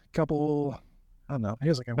Locksley a couple, I don't know, it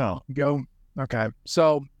was like a while ago? Okay.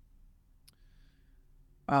 So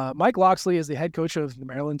Mike Locksley is the head coach of the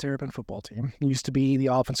Maryland Terrapin football team. He used to be the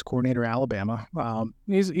offensive coordinator at Alabama.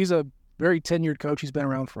 He's a very tenured coach. He's been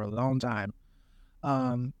around for a long time.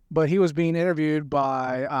 But he was being interviewed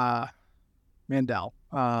by Mandel.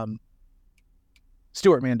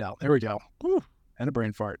 Stuart Mandel. There we go. Whew, and a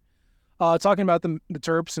brain fart. Talking about the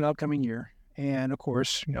Terps in the upcoming year. And, of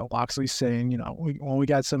course, Locksley's saying, we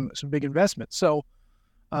got some big investments. So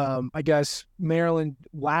I guess Maryland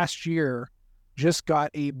last year just got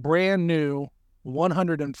a brand new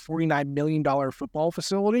 $149 million football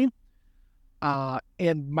facility.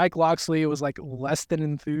 And Mike Locksley was like less than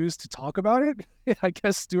enthused to talk about it. I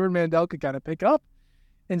guess Stuart Mandel could kind of pick up.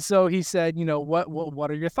 And so he said,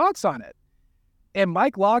 what are your thoughts on it? And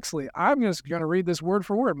Mike Locksley, I'm just going to read this word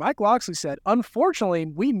for word. Mike Locksley said, unfortunately,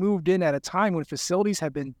 we moved in at a time when facilities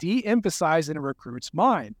have been de-emphasized in a recruit's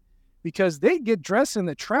mind because they get dressed in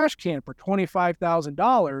the trash can for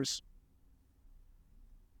 $25,000.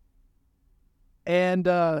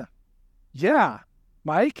 And, yeah,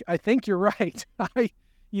 Mike, I think you're right.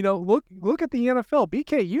 Look at the NFL.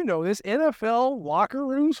 BK, this NFL locker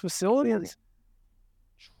rooms, facilities,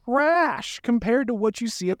 trash compared to what you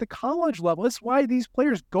see at the college level. That's why these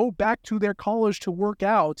players go back to their college to work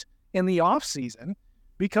out in the off season,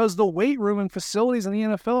 because the weight room and facilities in the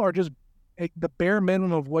NFL are just the bare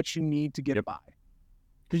minimum of what you need to get by.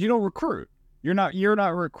 Because you don't recruit. You're not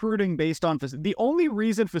recruiting based on the only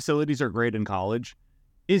reason facilities are great in college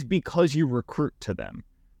is because you recruit to them.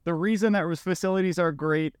 The reason that facilities are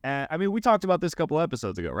great we talked about this a couple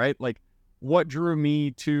episodes ago, right? Like, what drew me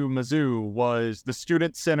to Mizzou was the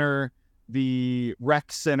student center, the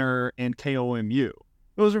rec center, and KOMU.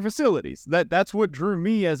 Those are facilities. That's what drew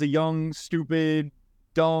me as a young, stupid,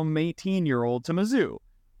 dumb 18-year-old to Mizzou.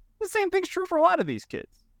 The same thing's true for a lot of these kids.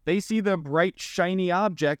 They see the bright, shiny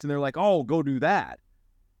object, and they're like, oh, go do that.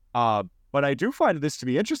 But I do find this to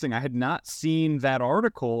be interesting. I had not seen that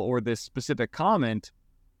article or this specific comment.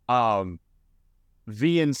 The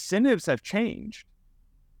incentives have changed.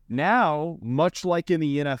 Now, much like in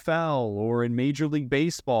the NFL or in Major League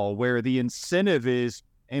Baseball, where the incentive is,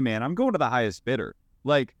 hey, man, I'm going to the highest bidder.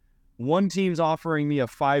 Like, one team's offering me a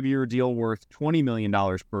 5-year deal worth $20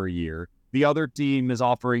 million per year. The other team is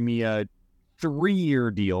offering me a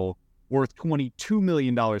 3-year deal worth $22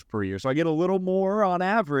 million per year. So I get a little more on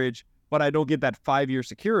average, but I don't get that 5-year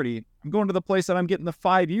security. I'm going to the place that I'm getting the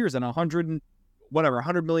 5 years and $100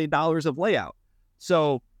 million of layout.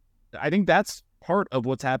 So I think that's part of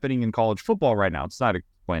what's happening in college football right now. It's not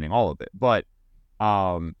explaining all of it, but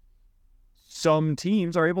some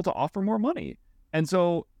teams are able to offer more money. And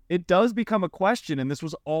so it does become a question, and this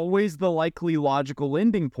was always the likely logical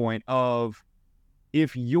ending point of,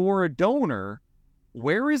 if you're a donor,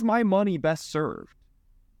 where is my money best served?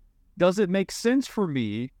 Does it make sense for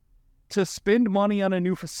me to spend money on a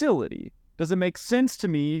new facility? Does it make sense to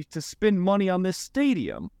me to spend money on this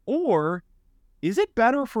stadium? Or is it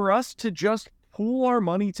better for us to just pool our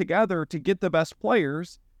money together to get the best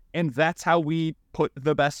players, and that's how we put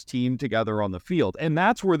the best team together on the field? And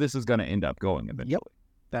that's where this is going to end up going eventually. Yep,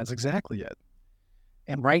 that's exactly it.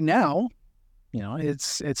 And right now,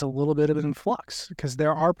 it's a little bit of an influx because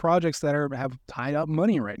there are projects that have tied up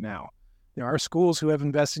money right now. There are schools who have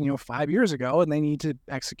invested, 5 years ago, and they need to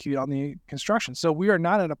execute on the construction. So we are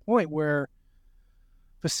not at a point where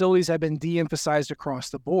facilities have been de-emphasized across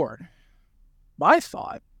the board. My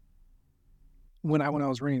thought when I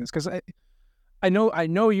was reading this, because I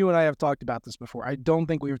know you and I have talked about this before. I don't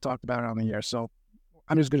think we've talked about it on the air, so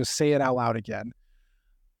I'm just going to say it out loud again.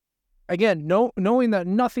 Again, knowing that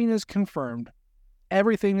nothing is confirmed,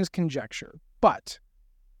 everything is conjecture, but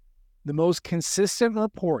the most consistent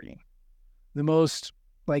reporting, the most,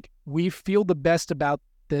 we feel the best about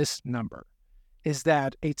this number, is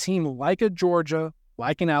that a team like a Georgia,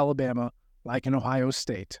 like an Alabama, like an Ohio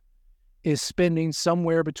State, is spending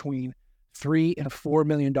somewhere between $3 and $4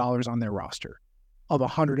 million on their roster of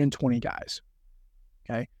 120 guys.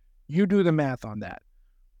 Okay? You do the math on that.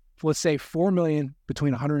 Let's say $4 million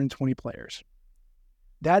between 120 players.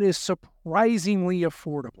 That is surprisingly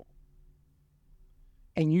affordable.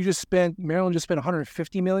 And Maryland just spent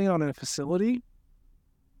 $150 million on a facility.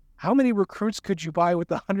 How many recruits could you buy with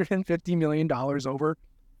 $150 million over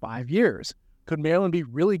 5 years? Could Maryland be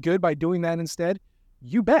really good by doing that instead?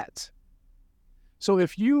 You bet. So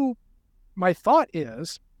my thought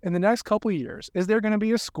is, in the next couple of years, is there going to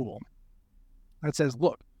be a school that says,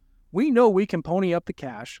 look, we know we can pony up the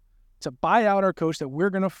cash to buy out our coach that we're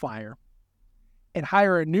going to fire and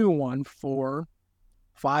hire a new one for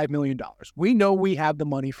 $5 million. We know we have the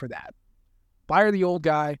money for that. Fire the old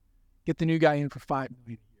guy, get the new guy in for $5 million a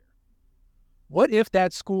year. What if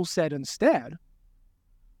that school said instead,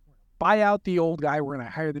 buy out the old guy, we're going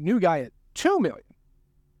to hire the new guy at $2 million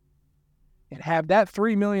and have that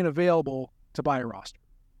 $3 million available to buy a roster?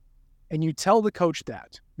 And you tell the coach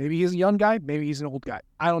that. Maybe he's a young guy, maybe he's an old guy.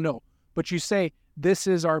 I don't know. But you say, this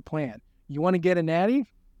is our plan. You want to get a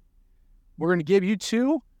natty? We're going to give you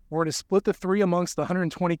 2. We're going to split the 3 amongst the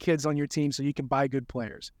 120 kids on your team so you can buy good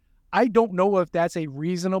players. I don't know if that's a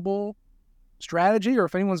reasonable strategy or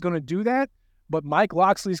if anyone's going to do that, but Mike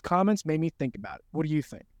Loxley's comments made me think about it. What do you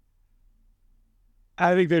think?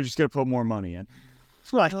 I think they're just going to put more money in.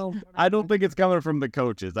 I don't think it's coming from the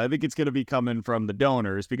coaches. I think it's going to be coming from the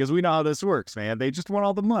donors, because we know how this works, man. They just want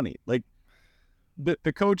all the money.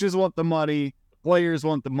 The coaches want the money, players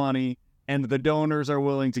want the money, and the donors are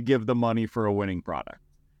willing to give the money for a winning product.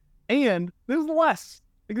 And there's less.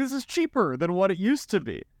 This is cheaper than what it used to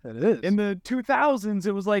be. It is. In the 2000s,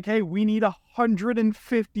 it was like, hey, we need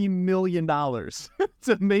 $150 million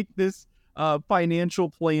to make this financial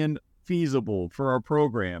plan feasible for our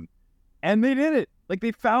program. And they did it.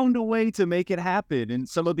 They found a way to make it happen. And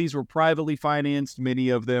some of these were privately financed. Many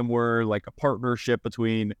of them were like a partnership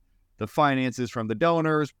between the finances from the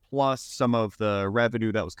donors plus some of the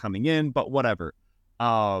revenue that was coming in, but whatever.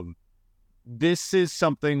 This is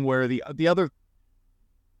something where the other,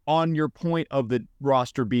 on your point of the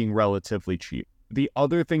roster being relatively cheap, the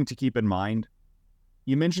other thing to keep in mind,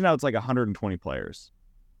 you mentioned how it's 120 players.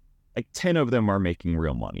 10 of them are making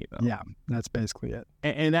real money, though. Yeah, that's basically it.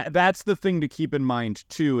 And that's the thing to keep in mind,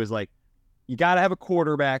 too, is you got to have a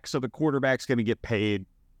quarterback, so the quarterback's going to get paid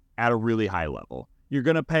at a really high level. You're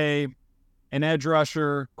going to pay an edge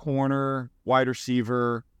rusher, corner, wide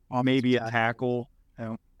receiver, maybe a tackle.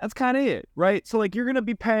 Yeah. That's kind of it, right? So, you're going to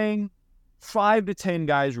be paying 5 to 10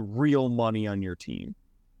 guys real money on your team.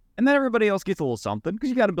 And then everybody else gets a little something because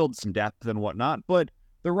you got to build some depth and whatnot. But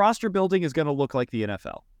the roster building is going to look like the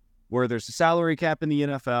NFL, where there's a salary cap in the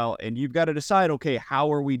NFL, and you've got to decide, okay,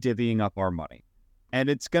 how are we divvying up our money? And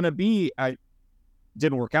it's going to be,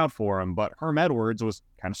 didn't work out for him, but Herm Edwards was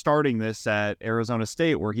kind of starting this at Arizona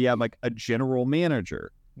State, where he had a general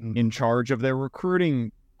manager in charge of their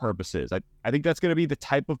recruiting purposes. I think that's going to be the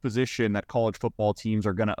type of position that college football teams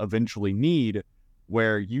are going to eventually need,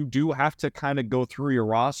 where you do have to kind of go through your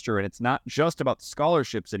roster, and it's not just about the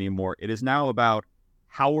scholarships anymore. It is now about,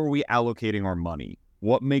 how are we allocating our money?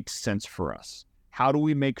 What makes sense for us? How do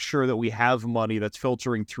we make sure that we have money that's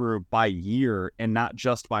filtering through by year and not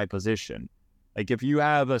just by position? Like if you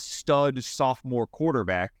have a stud sophomore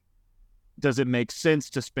quarterback, does it make sense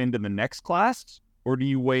to spend in the next class, or do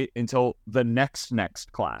you wait until the next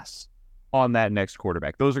class on that next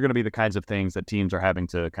quarterback? Those are going to be the kinds of things that teams are having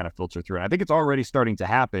to kind of filter through. And I think it's already starting to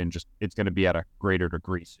happen, just it's going to be at a greater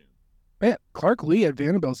degree soon. Man, Clark Lee at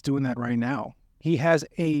Vanderbilt's doing that right now. He has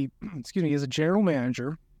he has a general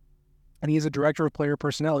manager, and he is a director of player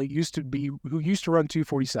personnel. Who used to run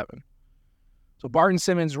 247. So Barton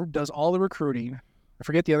Simmons does all the recruiting. I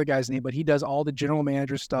forget the other guy's name, but he does all the general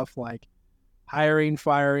manager stuff like hiring,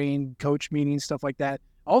 firing, coach meetings, stuff like that.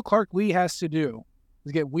 All Clark Lee has to do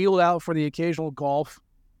is get wheeled out for the occasional golf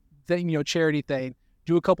thing, charity thing,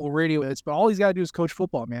 do a couple of radio hits, but all he's got to do is coach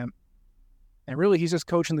football, man. And really, he's just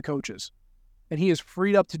coaching the coaches. And he is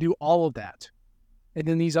freed up to do all of that. And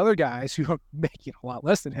then these other guys who are making a lot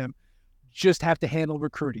less than him just have to handle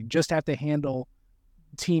recruiting, just have to handle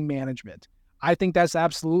team management. I think that's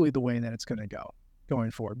absolutely the way that it's going to go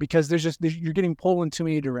going forward, because you're getting pulled in too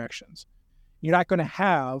many directions. You're not going to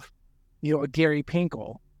have, a Gary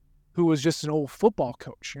Pinkel who was just an old football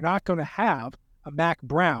coach. You're not going to have a Mac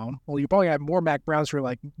Brown. Well, you probably have more Mac Browns who are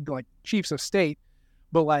like chiefs of state,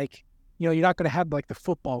 but you're not going to have the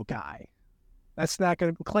football guy. That's not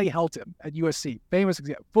going to Clay Helton at USC, famous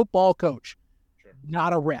example, football coach, sure.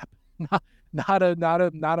 Not a rep, not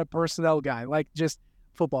a personnel guy, just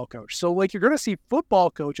football coach. So you're going to see football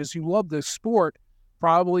coaches who love the sport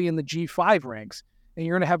probably in the G5 ranks, and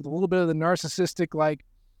you're going to have a little bit of the narcissistic, a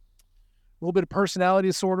little bit of personality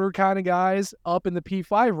disorder kind of guys up in the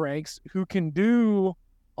P5 ranks who can do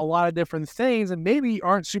a lot of different things and maybe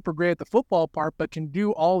aren't super great at the football part, but can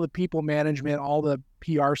do all the people management, all the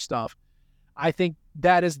PR stuff. I think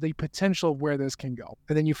that is the potential of where this can go.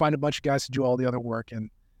 And then you find a bunch of guys to do all the other work, and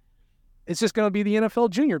it's just going to be the NFL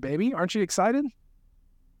junior, baby. Aren't you excited?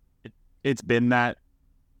 It's been that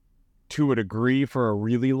to a degree for a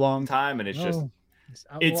really long time, and it's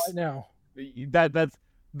out right now. That's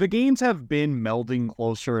the games have been melding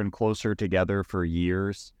closer and closer together for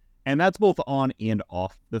years, and that's both on and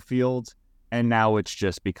off the field. And now it's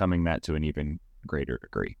just becoming that to an even greater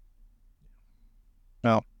degree.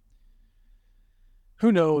 Well,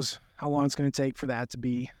 who knows how long it's going to take for that to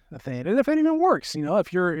be a thing, and if it even works.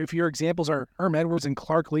 If your examples are Herm Edwards and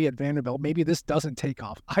Clark Lee at Vanderbilt, maybe this doesn't take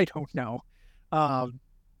off. I don't know.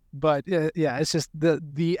 But it's just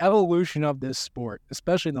the evolution of this sport,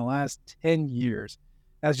 especially in the last 10 years,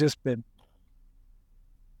 has just been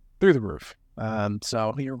through the roof.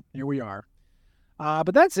 So here we are.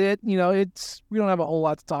 But that's it. We don't have a whole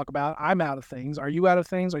lot to talk about. I'm out of things. Are you out of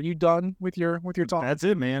things? Are you done with your talk? That's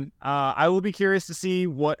it, man. I will be curious to see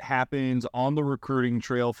what happens on the recruiting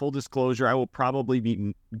trail. Full disclosure, I will probably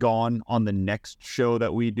be gone on the next show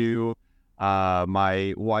that we do.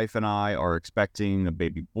 My wife and I are expecting a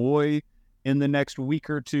baby boy in the next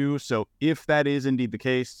week or two. So if that is indeed the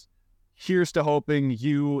case, here's to hoping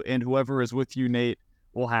you and whoever is with you, Nate,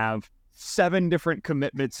 will have 7 different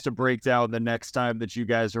commitments to break down the next time that you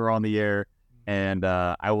guys are on the air. And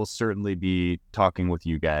I will certainly be talking with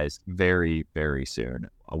you guys very, very soon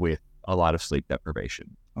with a lot of sleep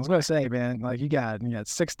deprivation. I was going to say, man, you got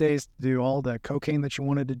 6 days to do all the cocaine that you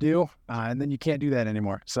wanted to do, and then you can't do that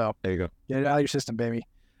anymore. So there you go. Get it out of your system, baby.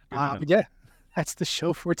 But yeah, that's the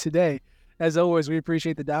show for today. As always, we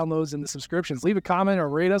appreciate the downloads and the subscriptions. Leave a comment or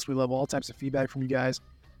rate us. We love all types of feedback from you guys.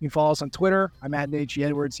 You can follow us on Twitter. I'm at Nate G.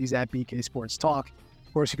 Edwards. He's at BK Sports Talk.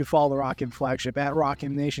 Of course, you can follow the Rock M flagship at Rock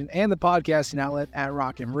M Nation and the podcasting outlet at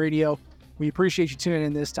Rock M Radio. We appreciate you tuning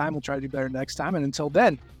in this time. We'll try to do better next time. And until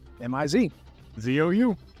then, MIZ.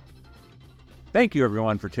 ZOU. Thank you,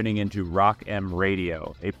 everyone, for tuning in to Rock M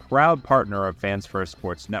Radio, a proud partner of Fans First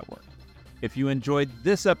Sports Network. If you enjoyed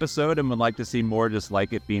this episode and would like to see more just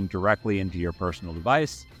like it beamed directly into your personal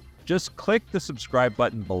device, just click the subscribe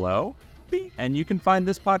button below, and you can find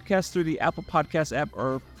this podcast through the Apple Podcast app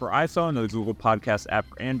or for iPhone, or the Google Podcast app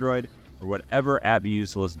for Android, or whatever app you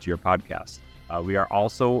use to listen to your podcast. We are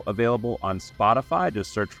also available on Spotify.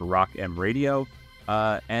 Just search for Rock M Radio.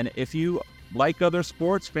 And if you like other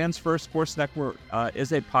sports, Fans First Sports Network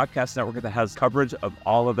is a podcast network that has coverage of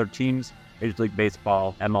all other teams, Major League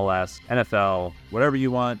Baseball, MLS, NFL, whatever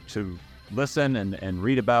you want to listen and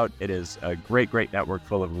read about. It is a great network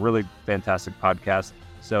full of really fantastic podcasts.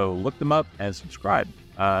 So look them up and subscribe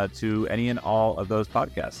to any and all of those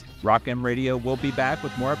podcasts. Rock M Radio will be back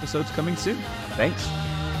with more episodes coming soon. Thanks.